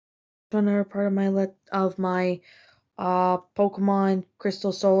another part of my Pokemon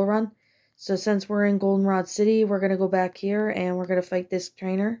Crystal Solar run. So since we're in Goldenrod City, we're gonna go back here and we're gonna fight this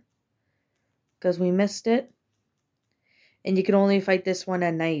trainer because we missed it. And you can only fight this one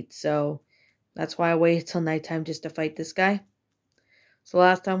at night, so that's why I waited till nighttime just to fight this guy. So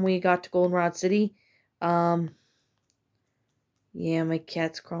last time we got to Goldenrod City, yeah, my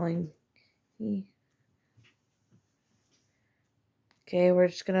cat's crawling. Okay, we're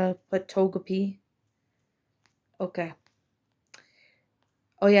just gonna put Togepi. Okay.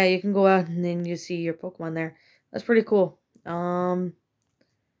 Oh yeah, you can go out and then you see your Pokemon there. That's pretty cool. Okay,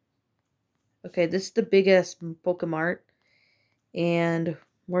 this is the biggest Pokemart. And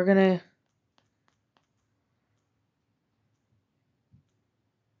we're gonna...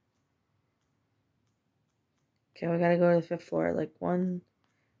 Okay, we gotta go to the 5th floor. Like, one...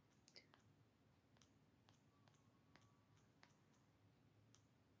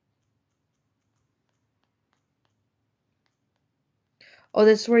 Oh,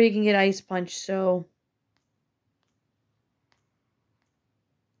 this is where you can get Ice Punch, so...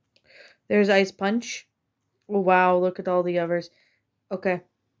 There's Ice Punch. Oh, wow, look at all the others. Okay.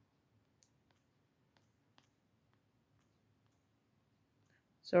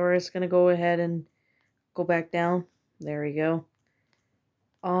 So we're just gonna go ahead and go back down. There we go.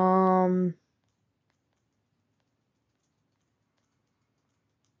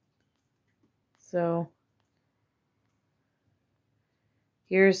 So...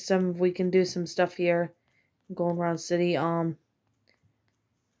 Here's some... We can do some stuff here. Goldenrod City.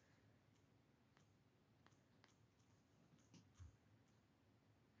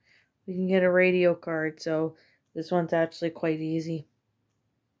 We can get a radio card, so this one's actually quite easy.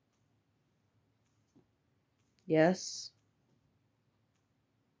 Yes.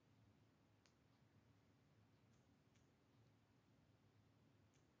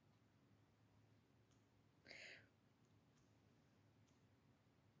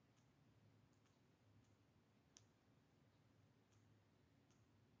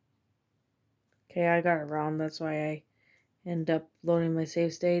 Okay, I got it wrong. That's why I end up loading my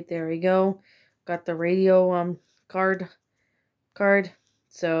save state. There we go. Got the radio card.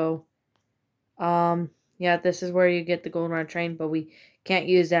 So yeah, this is where you get the Goldenrod train, but we can't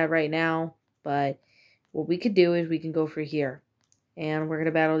use that right now. But what we could do is we can go for here. And we're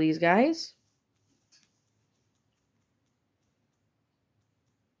gonna battle these guys.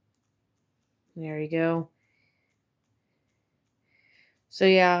 There you go. So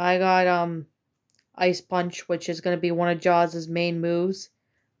yeah, I got Ice Punch, which is gonna be one of Jaws' main moves,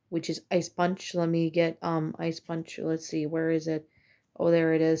 which is Ice Punch. Let me get Ice Punch. Let's see, where is it? Oh,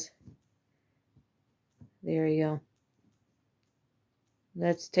 there it is. There you go.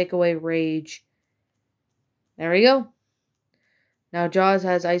 Let's take away Rage. There we go. Now Jaws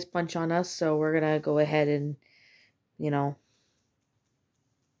has Ice Punch on us, so we're gonna go ahead and, you know.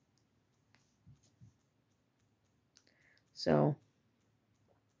 So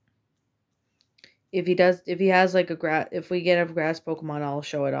if he has like if we get a grass Pokemon, I'll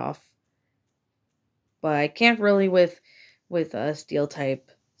show it off. But I can't really with a steel type.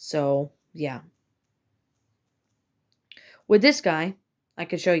 So yeah. With this guy, I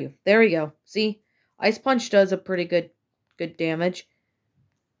can show you. There we go. See? Ice Punch does a pretty good damage.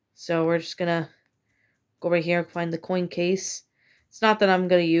 So we're just gonna go right here and find the coin case. It's not that I'm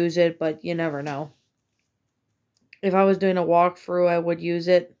gonna use it, but you never know. If I was doing a walkthrough, I would use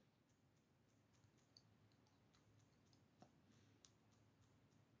it.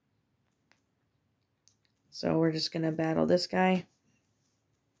 So we're just gonna battle this guy.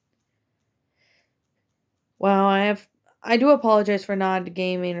 Well, I do apologize for not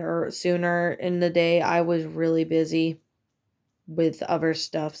gaming sooner in the day. I was really busy with other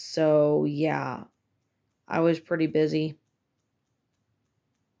stuff, so yeah. I was pretty busy.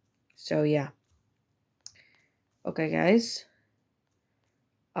 So yeah. Okay, guys.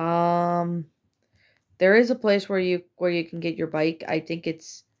 There is a place where you can get your bike. I think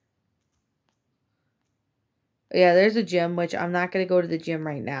it's... Yeah, there's a gym, which I'm not going to go to the gym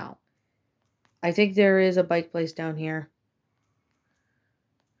right now. I think there is a bike place down here.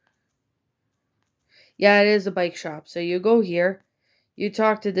 Yeah, it is a bike shop. So you go here, you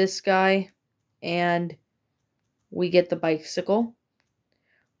talk to this guy, and we get the bicycle,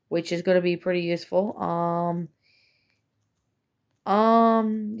 which is going to be pretty useful.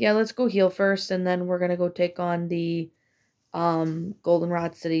 Yeah, let's go heal first, and then we're going to go take on the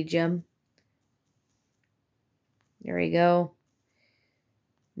Goldenrod City gym. There we go.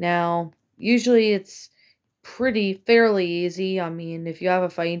 Now, usually it's fairly easy. I mean, if you have a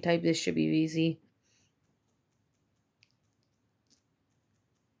fighting type, this should be easy.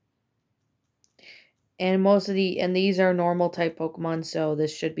 And these are normal type Pokemon, so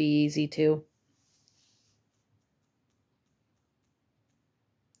this should be easy too.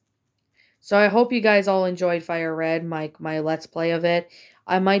 So I hope you guys all enjoyed Fire Red, my Let's Play of it.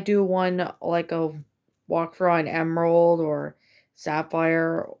 I might do one, like a walkthrough on Emerald or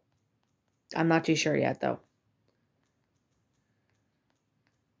Sapphire. I'm not too sure yet, though.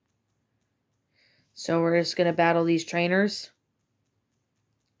 So we're just going to battle these trainers.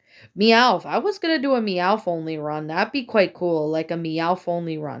 Meowth. I was going to do a Meowth only run. That'd be quite cool, like a Meowth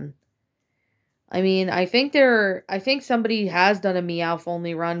only run. I mean, I think somebody has done a Meowth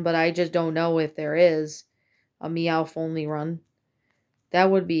only run, but I just don't know if there is a Meowth only run. That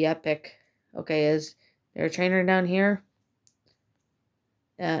would be epic. Okay, is there a trainer down here?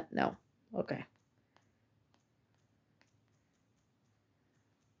 No. Okay.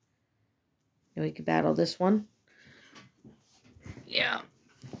 And we can battle this one. Yeah.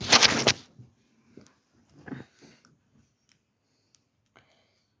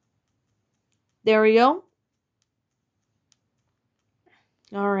 There we go.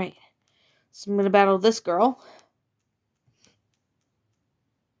 Alright. So I'm going to battle this girl.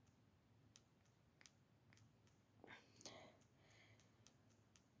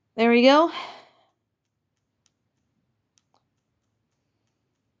 There we go.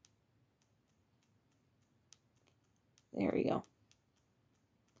 There we go.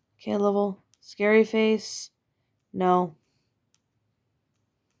 Okay, level. Scary face. No.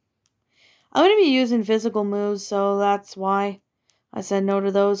 I'm going to be using physical moves, so that's why I said no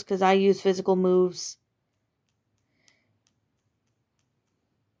to those, because I use physical moves.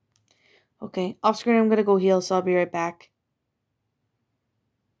 Okay, off screen I'm going to go heal, so I'll be right back.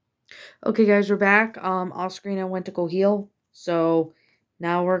 Okay, guys, we're back. Off screen I went to go heal, so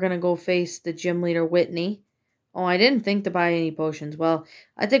now we're going to go face the gym leader, Whitney. Oh, I didn't think to buy any potions. Well,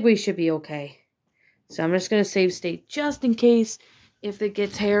 I think we should be okay. So I'm just going to save state just in case if it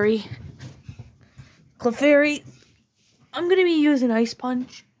gets hairy. Clefairy, I'm going to be using Ice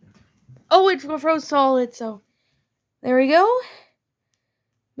Punch. Oh, it's froze solid, so there we go.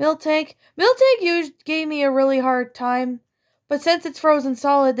 Miltank gave me a really hard time, but since it's frozen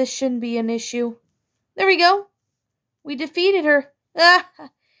solid, this shouldn't be an issue. There we go. We defeated her.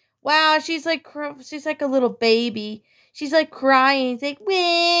 Wow, she's like a little baby. She's like crying. It's like,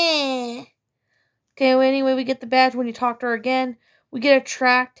 wah. Okay, well, anyway, we get the badge when you talk to her again. We get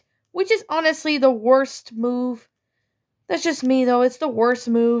Attract, which is honestly the worst move. That's just me, though. It's the worst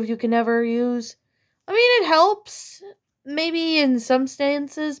move you can ever use. I mean, it helps, maybe in some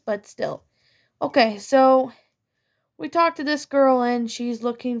stances, but still. Okay, so we talked to this girl, and she's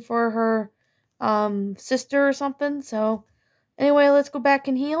looking for her sister or something. So, anyway, let's go back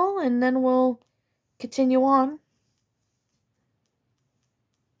and heal, and then we'll continue on.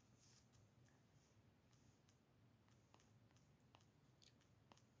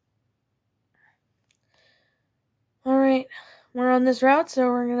 Alright, we're on this route, so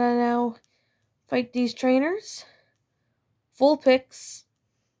we're gonna now fight these trainers. Vulpix.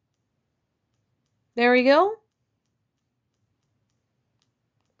 There we go.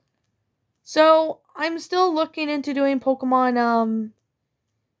 So, I'm still looking into doing Pokemon,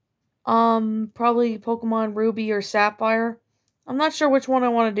 probably Pokemon Ruby or Sapphire. I'm not sure which one I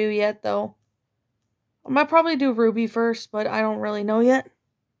want to do yet, though. I might probably do Ruby first, but I don't really know yet.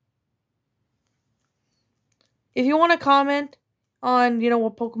 If you want to comment on,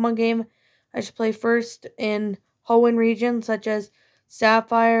 what Pokemon game I should play first in Hoenn region, such as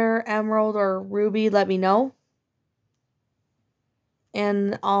Sapphire, Emerald, or Ruby, let me know.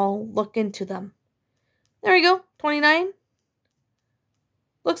 And I'll look into them. There we go, 29.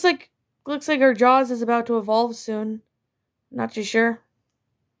 Looks like our Jaws is about to evolve soon. Not too sure.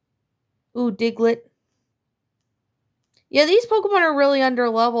 Ooh, Diglett. Yeah, these Pokemon are really under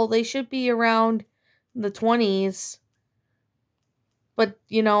level. They should be around the 20s. But,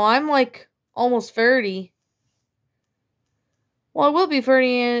 I'm like almost 30. Well, I will be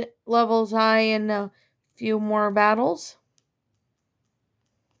 30 levels high in a few more battles.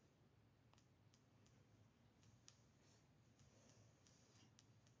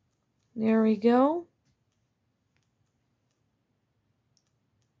 There we go.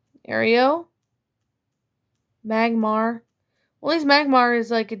 Aereo. Magmar. Well, at least Magmar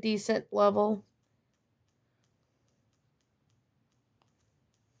is like a decent level.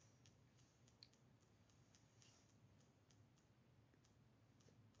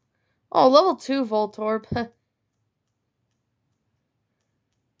 Oh, level 2 Voltorb.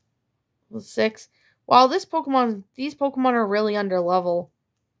 Level 6. Wow, these Pokemon are really under level.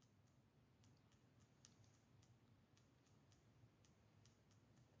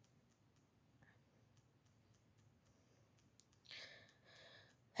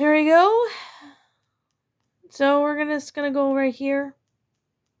 There we go. So we're just gonna go right here.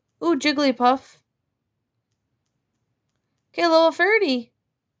 Ooh, Jigglypuff. Okay, level 30.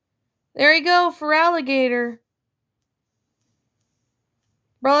 There you go, Feraligatr.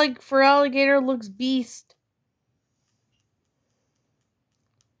 Feraligatr looks beast.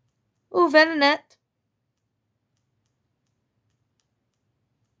 Ooh, Venonat.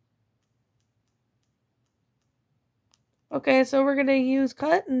 Okay, so we're gonna use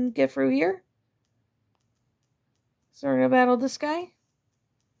Cut and get through here. So we're gonna battle this guy.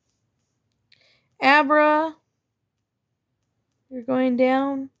 Abra. You're going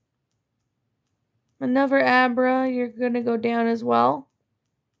down. Another Abra. You're gonna go down as well.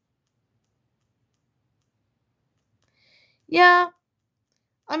 Yeah.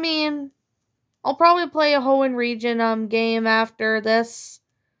 I mean, I'll probably play a Hoenn region game after this.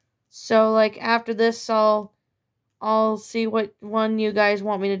 So like after this I'll see what one you guys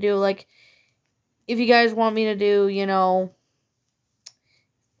want me to do. Like if you guys want me to do, you know,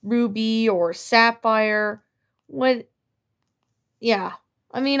 Ruby or Sapphire, yeah.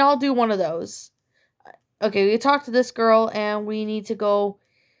 I mean, I'll do one of those. Okay, we talked to this girl and we need to go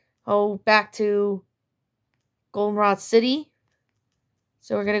back to Goldenrod City.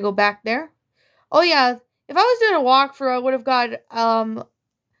 So we're gonna go back there. Oh yeah, if I was doing a walkthrough, I would have got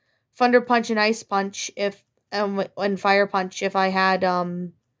Thunder Punch and Ice Punch and Fire Punch if I had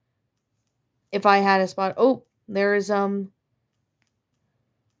a spot. Oh, there's this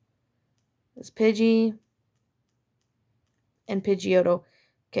Pidgey and Pidgeotto.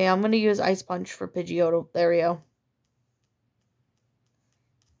 Okay, I'm gonna use Ice Punch for Pidgeotto. There we go.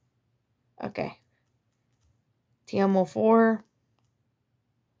 Okay. TM04.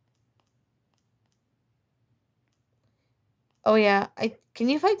 Oh yeah, can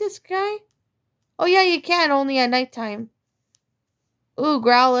you fight this guy? Oh yeah, you can, only at nighttime. Ooh,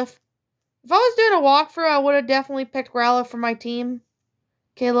 Growlithe. If I was doing a walkthrough, I would have definitely picked Growlithe for my team.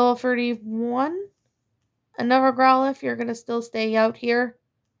 Okay, level 31. Another Growlithe. You're gonna still stay out here.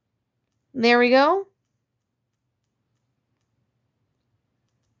 There we go.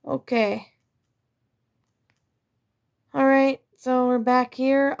 Okay. Alright, so we're back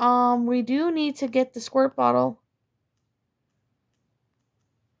here. We do need to get the squirt bottle.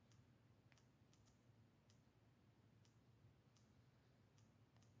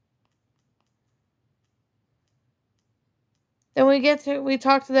 Then we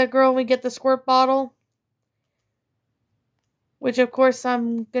talk to that girl and we get the squirt bottle. Which of course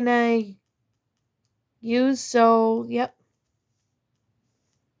I'm gonna use, so yep.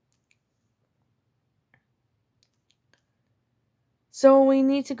 So we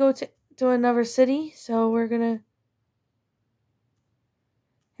need to go to another city, so we're gonna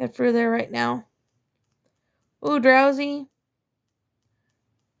head through there right now. Ooh, Drowsy.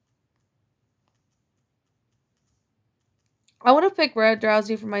 I would have picked Red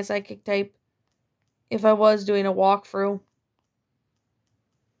Drowsy for my psychic type if I was doing a walkthrough.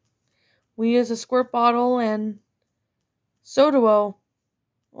 We use a squirt bottle and Soduo.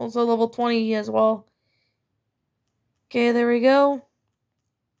 Also level 20 as well. Okay, there we go.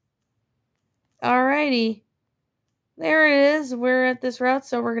 Alrighty. There it is. We're at this route,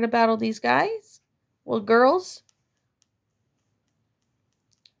 so we're going to battle these guys. Well, girls.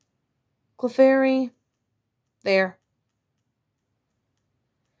 Clefairy. There.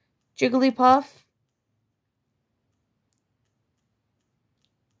 Jigglypuff.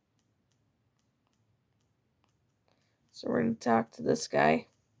 So we're going to talk to this guy.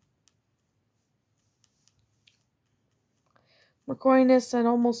 I'm recording this at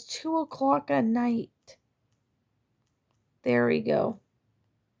almost 2 o'clock at night. There we go.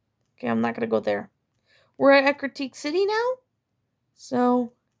 Okay, I'm not going to go there. We're at Ecruteak City now.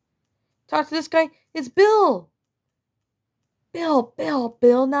 So, talk to this guy. It's Bill.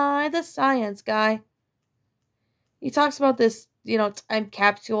 Bill Nye, the science guy. He talks about this, you know, time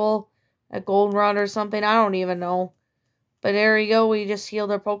capsule at Goldenrod or something. I don't even know. But there we go. We just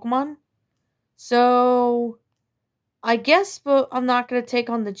healed our Pokemon. So, I guess, but I'm not going to take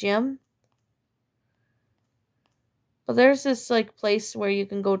on the gym. But there's this, like, place where you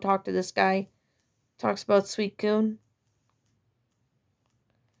can go talk to this guy. Talks about Suicune.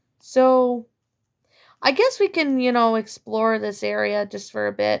 So, I guess we can, you know, explore this area just for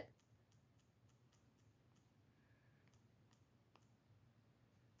a bit.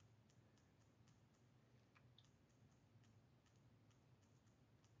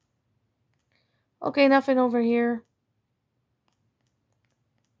 Okay, nothing over here.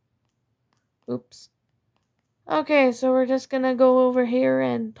 Oops. Okay, so we're just gonna go over here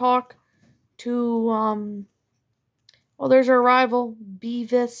and talk to, Oh, there's our rival,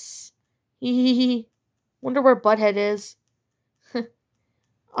 Beavis. Hee. Wonder where Butthead is.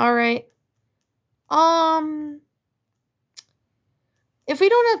 Alright. If we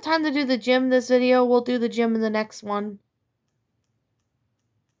don't have time to do the gym this video, we'll do the gym in the next one.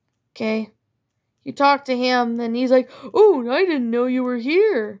 Okay. You talk to him, and he's like, oh, I didn't know you were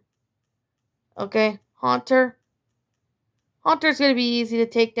here. Okay. Haunter. Haunter's going to be easy to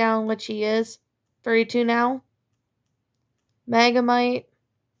take down, which he is. 32 now. Magnemite.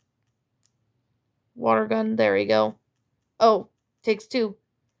 Water gun. There you go. Oh, takes 2.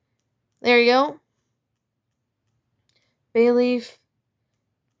 There you go. Bayleaf.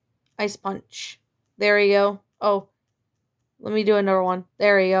 Ice Punch. There you go. Oh, let me do another one.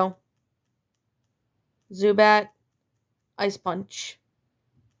 There you go. Zubat. Ice Punch.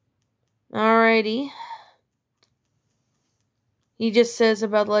 Alrighty. He just says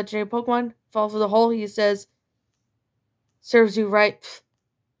about the legendary Pokemon, fall for the hole. He says, serves you right. Pfft.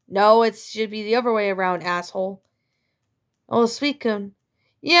 No, it should be the other way around, asshole. Oh, Suicune.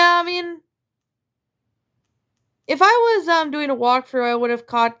 Yeah, I mean, if I was doing a walkthrough, I would have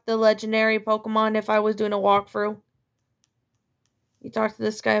caught the legendary Pokemon if I was doing a walkthrough. You talked to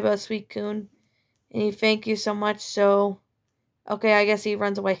this guy about Suicune, and he thank you so much, so... Okay, I guess he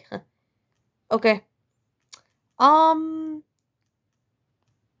runs away. Okay. We're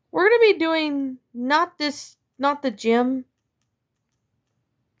gonna be doing, not the gym,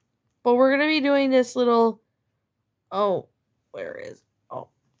 but we're gonna be doing this little... Oh, where is... Oh,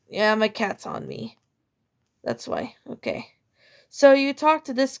 yeah, my cat's on me. That's why. Okay. So you talk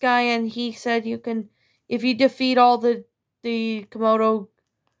to this guy, and he said you can, if you defeat all the Komodo,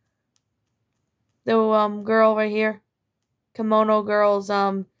 the girl right here, Kimono girls,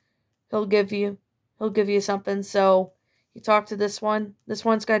 he'll give you something. So you talk to this one. This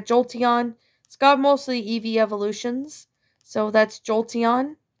one's got Jolteon. It's got mostly EV evolutions. So that's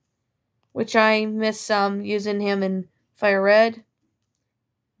Jolteon, which I miss using him in Fire Red.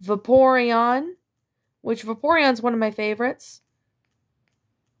 Vaporeon, which Vaporeon's one of my favorites.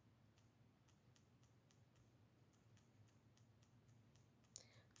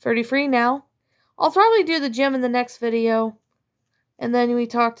 $33 now. I'll probably do the gym in the next video. And then we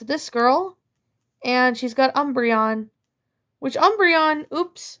talk to this girl. And she's got Umbreon. Which Umbreon,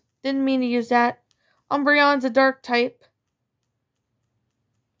 oops, didn't mean to use that. Umbreon's a dark type.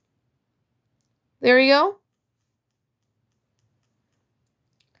 There you go.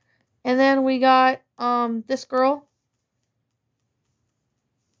 And then we got this girl.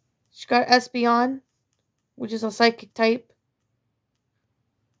 She's got Espeon, which is a psychic type.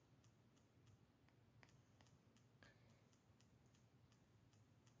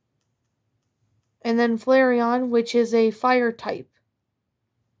 And then Flareon, which is a fire type.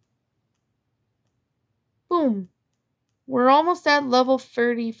 Boom. We're almost at level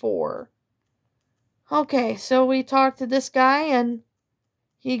 34. Okay, so we talked to this guy, and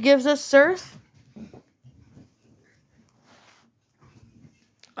he gives us Surf.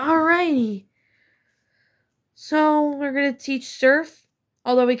 Alrighty. So, we're going to teach Surf.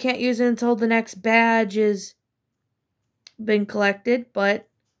 Although we can't use it until the next badge is been collected, but...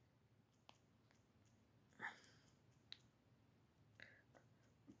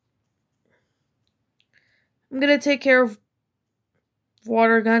 I'm going to take care of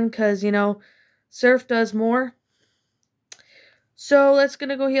Water Gun because, you know, Surf does more. So, let's going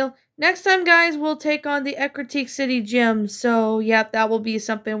to go heal. Next time, guys, we'll take on the Ecruteak City Gym. So, yep, that will be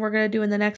something we're going to do in the next